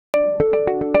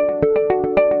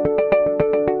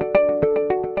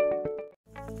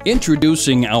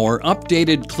Introducing our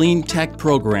updated Clean Tech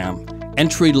program,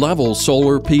 Entry-Level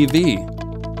Solar PV.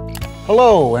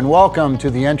 Hello and welcome to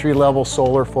the Entry-Level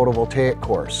Solar Photovoltaic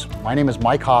course. My name is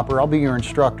Mike Hopper. I'll be your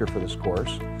instructor for this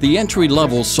course. The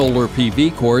Entry-Level Solar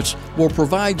PV course will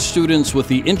provide students with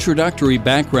the introductory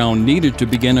background needed to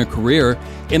begin a career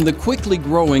in the quickly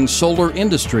growing solar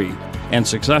industry and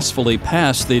successfully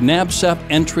pass the NABCEP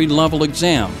entry-level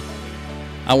exam.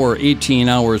 Our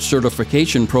 18-hour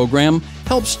certification program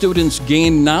helps students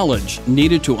gain knowledge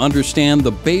needed to understand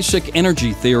the basic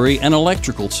energy theory and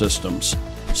electrical systems,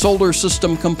 solar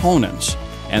system components,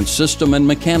 and system and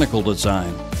mechanical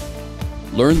design.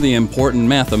 Learn the important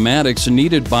mathematics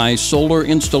needed by solar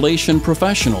installation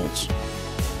professionals.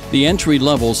 The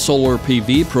entry-level solar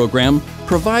PV program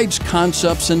provides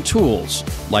concepts and tools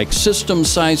like system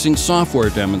sizing software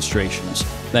demonstrations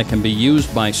that can be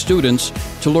used by students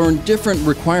to learn different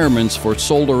requirements for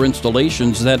solar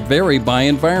installations that vary by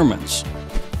environments.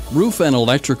 Roof and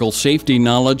electrical safety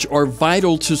knowledge are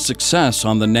vital to success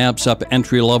on the NABCEP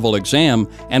entry-level exam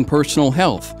and personal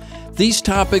health. These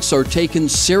topics are taken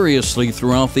seriously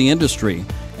throughout the industry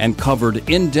and covered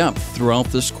in depth throughout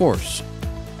this course.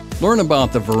 Learn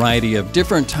about the variety of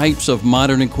different types of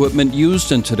modern equipment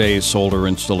used in today's solar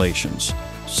installations,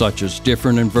 such as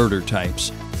different inverter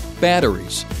types,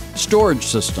 batteries, storage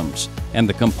systems, and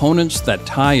the components that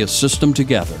tie a system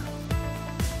together.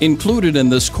 Included in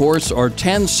this course are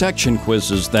 10 section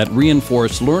quizzes that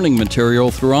reinforce learning material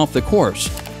throughout the course,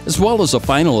 as well as a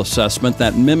final assessment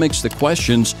that mimics the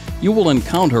questions you will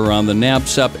encounter on the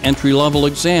NABCEP entry-level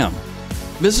exam.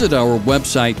 Visit our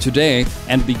website today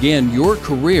and begin your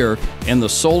career in the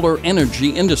solar energy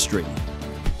industry.